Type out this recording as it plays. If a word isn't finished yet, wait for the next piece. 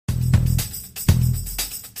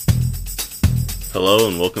Hello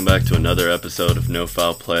and welcome back to another episode of No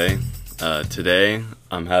Foul Play. Today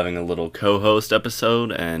I'm having a little co-host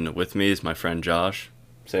episode, and with me is my friend Josh.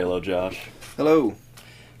 Say hello, Josh. Hello.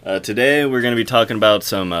 Today we're going to be talking about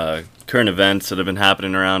some current events that have been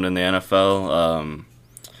happening around in the NFL.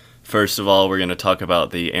 First of all, we're going to talk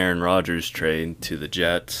about the Aaron Rodgers trade to the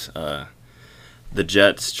Jets. The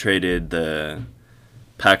Jets traded the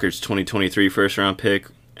Packers' 2023 first-round pick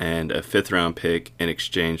and a fifth-round pick in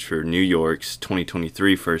exchange for New York's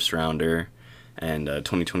 2023 first-rounder and a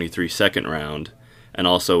 2023 second-round, and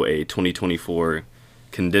also a 2024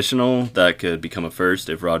 conditional that could become a first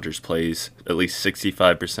if Rodgers plays at least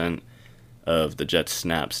 65% of the Jets'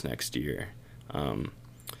 snaps next year.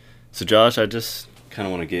 So, Josh, I just kind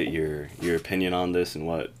of want to get your opinion on this and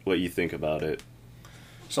what you think about it.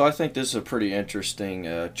 So I think this is a pretty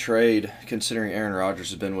interesting trade, considering Aaron Rodgers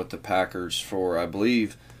has been with the Packers for, I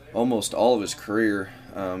believe, almost all of his career.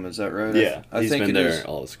 Is that right? Yeah, he's been there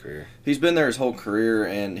all his career. He's been there his whole career,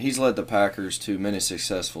 and he's led the Packers to many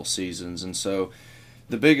successful seasons. And so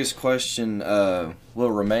the biggest question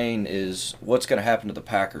will remain is what's going to happen to the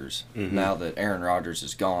Packers now that Aaron Rodgers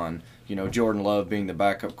is gone. You know, Jordan Love being the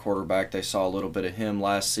backup quarterback, they saw a little bit of him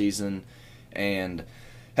last season and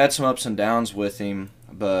had some ups and downs with him.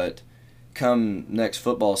 But come next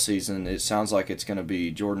football season, it sounds like it's going to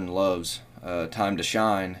be Jordan Love's time to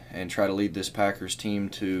shine and try to lead this Packers team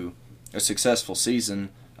to a successful season,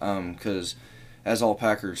 because as all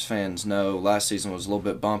Packers fans know, last season was a little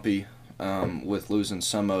bit bumpy with losing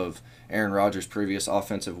some of Aaron Rodgers' previous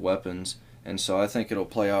offensive weapons, and so I think it'll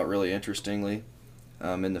play out really interestingly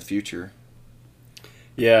in the future.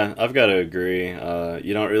 Yeah, I've got to agree.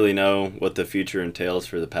 You don't really know what the future entails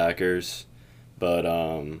for the Packers, but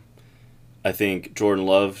I think Jordan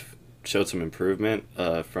Love showed some improvement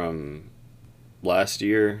from last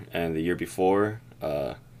year and the year before,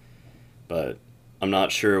 but I'm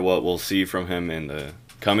not sure what we'll see from him in the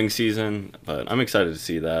coming season, but I'm excited to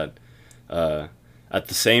see that. At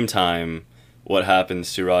the same time, what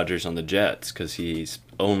happens to Rodgers on the Jets, because he's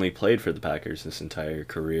only played for the Packers this entire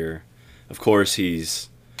career. Of course, he's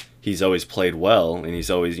always played well, and he's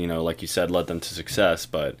always, like you said, led them to success,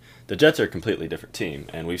 but the Jets are a completely different team,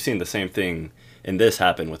 and we've seen the same thing in this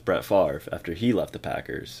happen with Brett Favre after he left the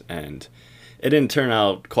Packers, and it didn't turn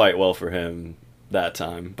out quite well for him that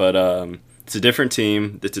time. But it's a different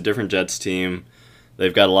team. It's a different Jets team.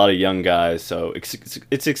 They've got a lot of young guys, so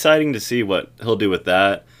it's exciting to see what he'll do with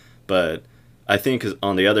that. But I think,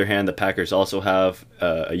 on the other hand, the Packers also have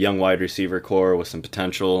a young wide receiver core with some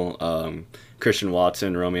potential. Christian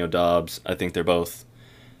Watson, Romeo Doubs, I think they're both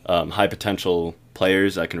high potential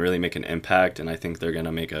players that can really make an impact, and I think they're going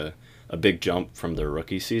to make a big jump from their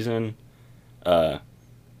rookie season.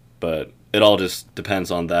 But it all just depends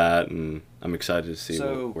on that, and I'm excited to see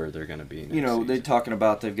where they're going to be next season. They're talking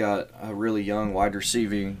about they've got a really young wide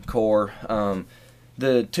receiving core.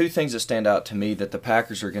 The two things that stand out to me that the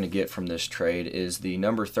Packers are going to get from this trade is the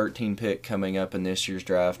number 13 pick coming up in this year's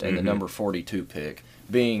draft and the number 42 pick.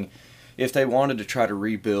 Being, if they wanted to try to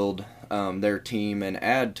rebuild their team and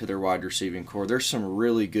add to their wide receiving core, there's some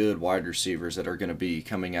really good wide receivers that are going to be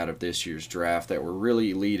coming out of this year's draft that were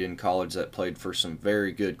really elite in college, that played for some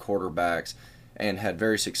very good quarterbacks and had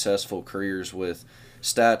very successful careers with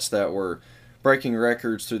stats that were breaking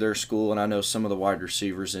records through their school. And I know some of the wide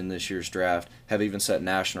receivers in this year's draft have even set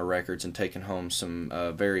national records and taken home some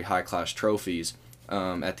very high-class trophies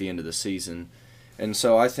at the end of the season. And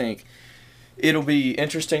so I think it'll be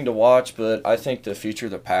interesting to watch, but I think the future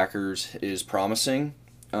of the Packers is promising,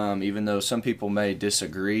 even though some people may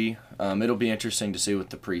disagree. It'll be interesting to see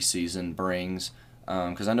what the preseason brings,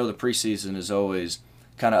 because I know the preseason is always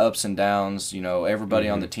kind of ups and downs. Everybody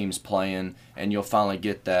on the team's playing, and you'll finally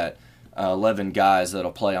get that 11 guys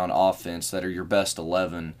that'll play on offense that are your best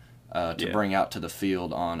 11 to bring out to the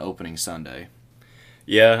field on opening Sunday.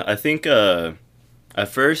 Yeah, I think at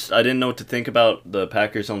first I didn't know what to think about the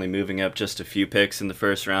Packers only moving up just a few picks in the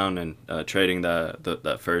first round and trading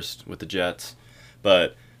that first with the Jets.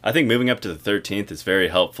 But I think moving up to the 13th is very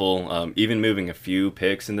helpful. Even moving a few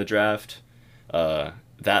picks in the draft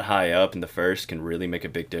that high up in the first can really make a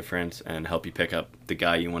big difference and help you pick up the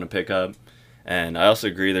guy you want to pick up. And I also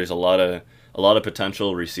agree there's a lot of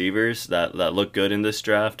potential receivers that look good in this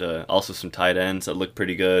draft. Also some tight ends that look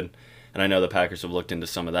pretty good, and I know the Packers have looked into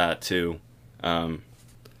some of that too.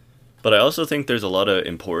 But I also think there's a lot of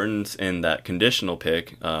importance in that conditional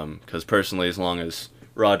pick, because personally, as long as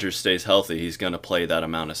Rodgers stays healthy, he's going to play that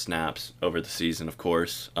amount of snaps over the season, of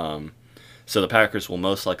course. So the Packers will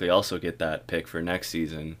most likely also get that pick for next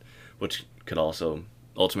season, which could also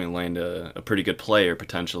ultimately land a pretty good player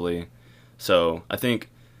potentially. So I think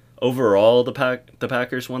overall, the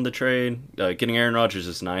Packers won the trade. Getting Aaron Rodgers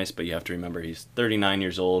is nice, but you have to remember he's 39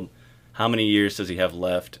 years old. How many years does he have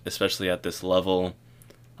left, especially at this level?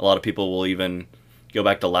 A lot of people will even go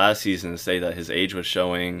back to last season and say that his age was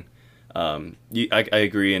showing. I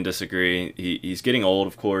agree and disagree. He's getting old,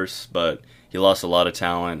 of course, but he lost a lot of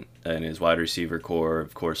talent in his wide receiver core.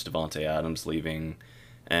 Of course, Devontae Adams leaving,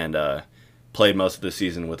 and played most of the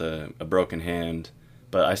season with a broken hand.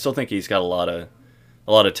 But I still think he's got a lot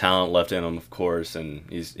of talent left in him, of course, and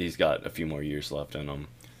he's got a few more years left in him.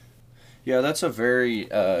 Yeah, that's a very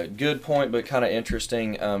good point, but kind of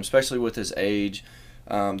interesting, especially with his age.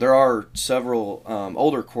 There are several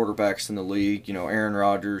older quarterbacks in the league, Aaron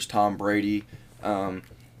Rodgers, Tom Brady,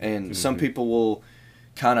 and some people will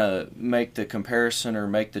kind of make the comparison or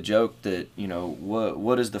make the joke that,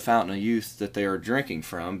 what is the fountain of youth that they are drinking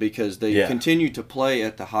from, because they continue to play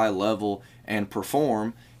at the high level and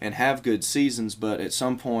perform and have good seasons, but at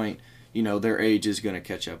some point, their age is going to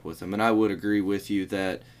catch up with them. And I would agree with you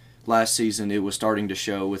that last season it was starting to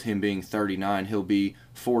show with him being 39. He'll be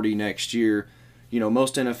 40 next year.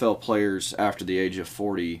 Most NFL players after the age of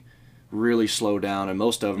 40 really slow down, and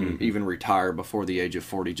most of them even retire before the age of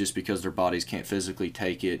 40 just because their bodies can't physically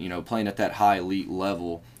take it, playing at that high elite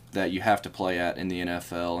level that you have to play at in the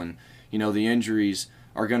NFL. And, the injuries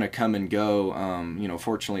are going to come and go.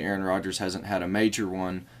 Fortunately, Aaron Rodgers hasn't had a major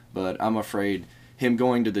one, but I'm afraid him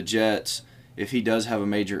going to the Jets, if he does have a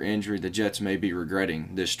major injury, the Jets may be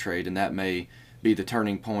regretting this trade, and that may be the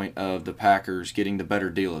turning point of the Packers getting the better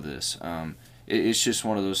deal of this. It's just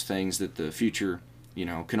one of those things that the future,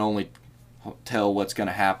 can only tell what's going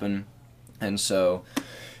to happen. And so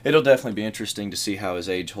it'll definitely be interesting to see how his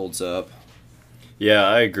age holds up. Yeah,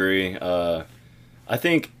 I agree. I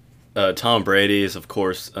think Tom Brady is, of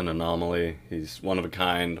course, an anomaly. He's one of a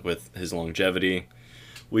kind with his longevity.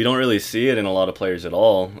 We don't really see it in a lot of players at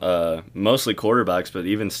all, mostly quarterbacks, but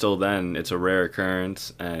even still then, it's a rare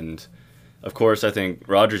occurrence. And, of course, I think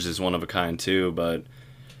Rodgers is one of a kind too, but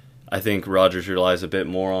I think Rodgers relies a bit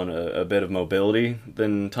more on a bit of mobility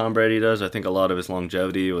than Tom Brady does. I think a lot of his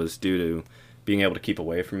longevity was due to being able to keep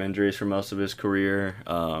away from injuries for most of his career,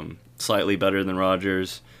 slightly better than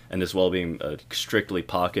Rodgers, and as well being a strictly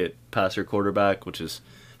pocket passer quarterback, which has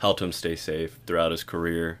helped him stay safe throughout his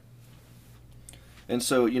career. And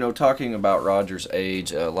so, talking about Rodgers'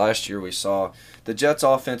 age, last year we saw the Jets'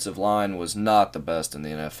 offensive line was not the best in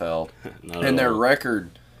the NFL, and their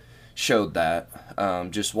record showed that.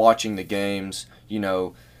 Just watching the games,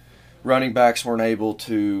 running backs weren't able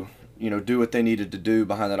to, do what they needed to do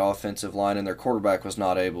behind that offensive line, and their quarterback was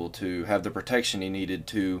not able to have the protection he needed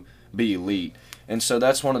to be elite. And so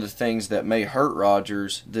that's one of the things that may hurt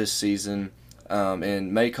Rodgers this season,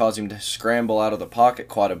 and may cause him to scramble out of the pocket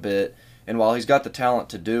quite a bit. And while he's got the talent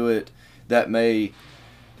to do it, that may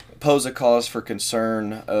pose a cause for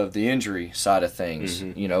concern of the injury side of things.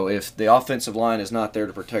 If the offensive line is not there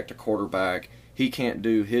to protect a quarterback, he can't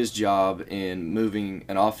do his job in moving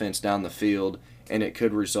an offense down the field, and it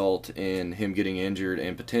could result in him getting injured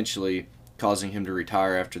and potentially causing him to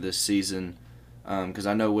retire after this season. Because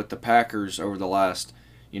I know with the Packers over the last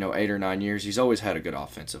 8 or 9 years, he's always had a good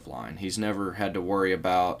offensive line. He's never had to worry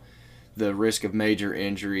about the risk of major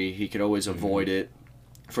injury. He could always avoid it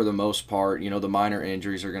for the most part. The minor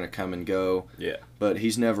injuries are going to come and go. Yeah. But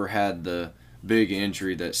he's never had the big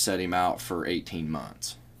injury that set him out for 18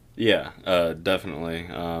 months. Yeah, definitely.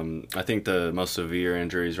 I think the most severe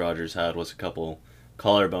injuries Rodgers had was a couple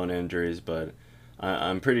collarbone injuries, but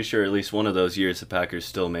I'm pretty sure at least one of those years the Packers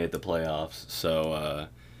still made the playoffs. So,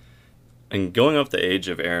 and going off the age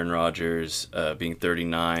of Aaron Rodgers being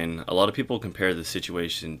 39, a lot of people compare the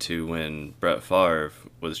situation to when Brett Favre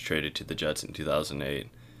was traded to the Jets in 2008.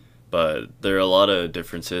 But there are a lot of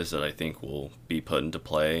differences that I think will be put into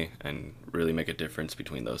play and really make a difference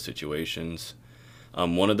between those situations.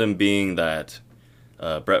 One of them being that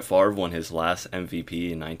Brett Favre won his last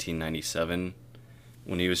MVP in 1997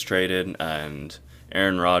 when he was traded, and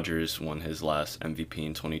Aaron Rodgers won his last MVP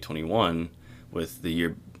in 2021, with the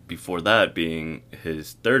year before that being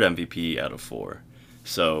his third MVP out of 4.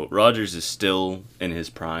 So Rodgers is still in his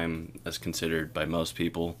prime as considered by most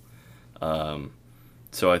people.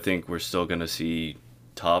 So I think we're still going to see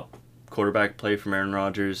top quarterback play from Aaron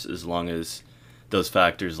Rodgers as long as those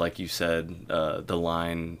factors, like you said, the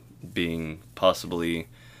line being possibly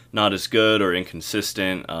not as good or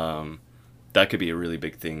inconsistent, that could be a really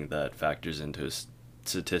big thing that factors into his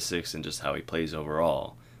statistics and just how he plays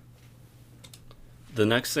overall. The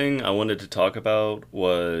next thing I wanted to talk about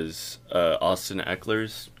was Austin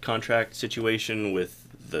Eckler's contract situation with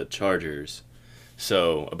the Chargers.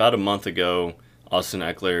 So about a month ago, Austin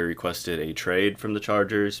Eckler requested a trade from the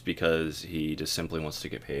Chargers because he just simply wants to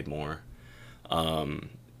get paid more.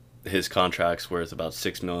 His contract's worth about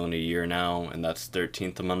 $6 million a year now, and that's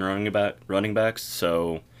 13th among running backs.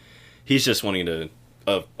 So he's just wanting to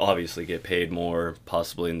obviously get paid more,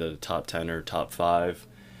 possibly in the top 10 or top 5.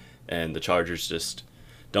 And the Chargers just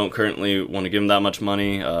don't currently want to give him that much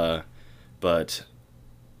money, but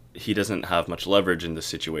he doesn't have much leverage in this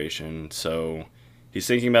situation. So he's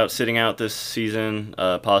thinking about sitting out this season,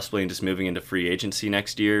 possibly, and just moving into free agency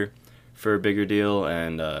next year for a bigger deal.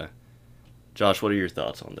 And Josh, what are your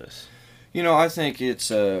thoughts on this? I think it's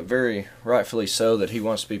very rightfully so that he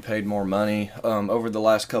wants to be paid more money. Over the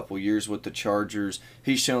last couple years with the Chargers,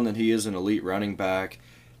 he's shown that he is an elite running back,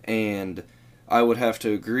 and I would have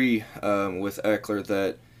to agree with Eckler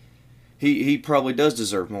that he probably does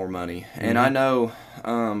deserve more money. Mm-hmm. And I know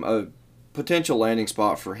a potential landing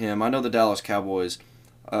spot for him. I know the Dallas Cowboys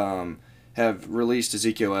have released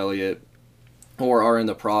Ezekiel Elliott, or are in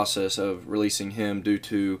the process of releasing him due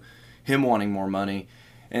to him wanting more money.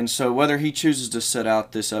 And so whether he chooses to sit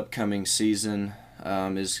out this upcoming season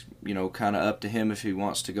is, kind of up to him if he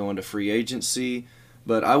wants to go into free agency.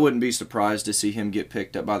 But I wouldn't be surprised to see him get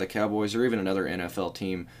picked up by the Cowboys or even another NFL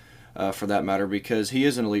team for that matter, because he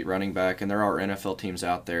is an elite running back, and there are NFL teams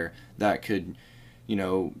out there that could,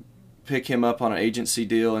 pick him up on an agency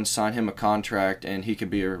deal and sign him a contract, and he could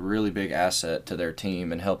be a really big asset to their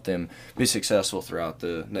team and help them be successful throughout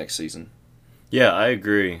the next season. Yeah, I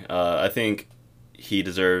agree. I think he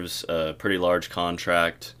deserves a pretty large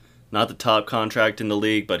contract. Not the top contract in the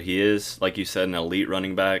league, but he is, like you said, an elite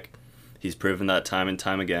running back. He's proven that time and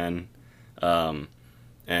time again.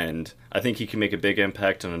 And I think he can make a big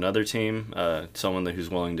impact on another team, someone who's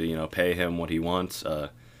willing to, pay him what he wants.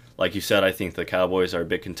 Like you said, I think the Cowboys are a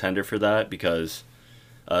big contender for that because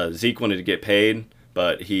Zeke wanted to get paid,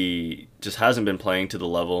 but he just hasn't been playing to the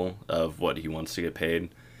level of what he wants to get paid.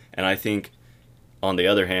 And I think, on the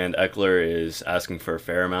other hand, Eckler is asking for a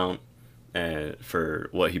fair amount for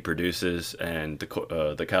what he produces, and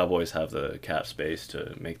the Cowboys have the cap space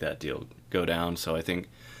to make that deal go down. So I think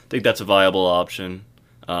that's a viable option.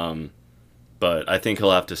 But I think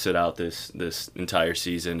he'll have to sit out this entire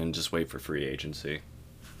season and just wait for free agency.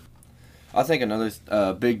 I think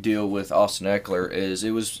another big deal with Austin Eckler is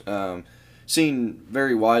it was seen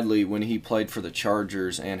very widely when he played for the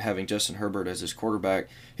Chargers and having Justin Herbert as his quarterback.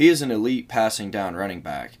 He is an elite passing down running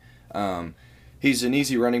back. He's an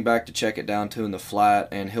easy running back to check it down to in the flat,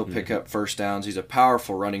 and he'll pick up first downs. He's a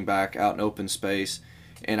powerful running back out in open space,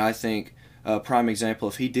 and I think a prime example,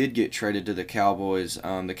 if he did get traded to the Cowboys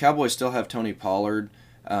still have Tony Pollard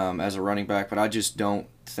as a running back, but I just don't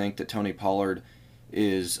think that Tony Pollard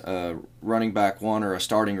is a running back one or a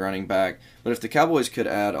starting running back. But if the Cowboys could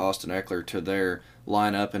add Austin Eckler to their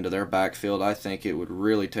lineup and to their backfield, I think it would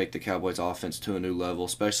really take the Cowboys offense to a new level,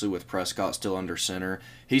 especially with Prescott still under center.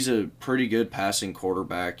 He's a pretty good passing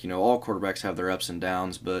quarterback. All quarterbacks have their ups and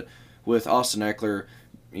downs, but with Austin Eckler,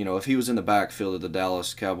 if he was in the backfield of the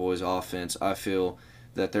Dallas Cowboys offense, I feel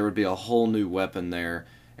that there would be a whole new weapon there,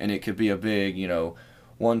 and it could be a big,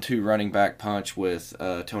 1-2 running back punch with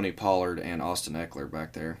Tony Pollard and Austin Eckler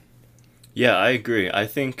back there. Yeah, I agree. I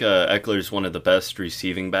think Eckler's one of the best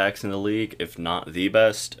receiving backs in the league, if not the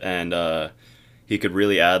best, and he could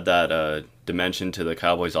really add that dimension to the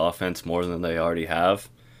Cowboys' offense more than they already have.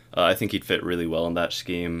 I think he'd fit really well in that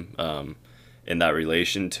scheme, in that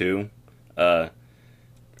relation too.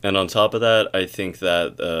 And on top of that, I think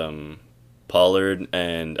that Pollard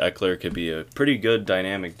and Eckler could be a pretty good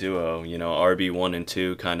dynamic duo. RB1 and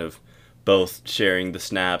 2 kind of both sharing the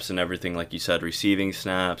snaps and everything, like you said, receiving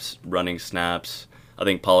snaps, running snaps. I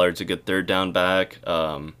think Pollard's a good third down back.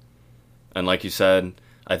 And like you said,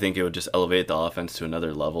 I think it would just elevate the offense to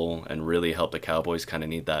another level and really help the Cowboys kind of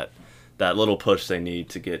need that little push they need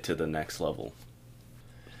to get to the next level.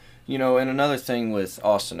 And another thing with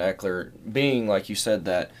Austin Eckler being, like you said,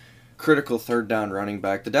 that critical third down running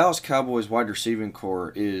back, the Dallas Cowboys wide receiving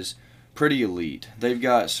core is pretty elite. They've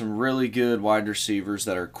got some really good wide receivers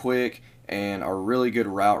that are quick and are really good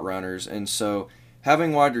route runners, and so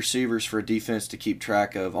having wide receivers for a defense to keep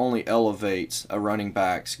track of only elevates a running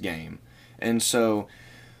back's game. And so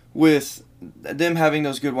with them having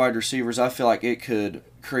those good wide receivers, I feel like it could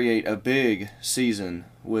create a big season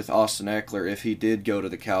with Austin Eckler if he did go to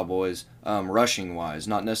the Cowboys, rushing-wise,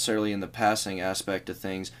 not necessarily in the passing aspect of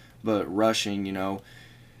things, but rushing, on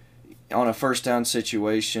a first down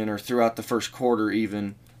situation or throughout the first quarter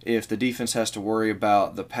even, if the defense has to worry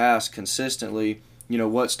about the pass consistently,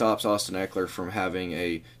 what stops Austin Eckler from having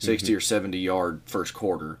a 60 or 70-yard first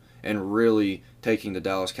quarter and really taking the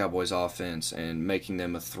Dallas Cowboys offense and making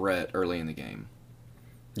them a threat early in the game?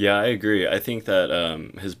 Yeah, I agree. I think that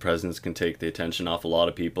his presence can take the attention off a lot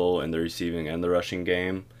of people in the receiving and the rushing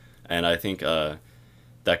game, and I think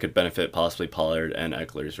that could benefit possibly Pollard and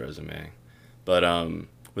Eckler's resume. But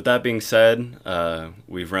with that being said,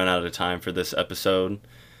 we've run out of time for this episode.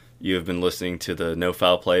 You have been listening to the No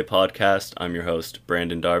Foul Play podcast. I'm your host,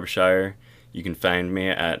 Brandon Derbyshire. You can find me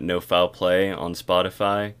at No Foul Play on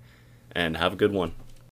Spotify, and have a good one.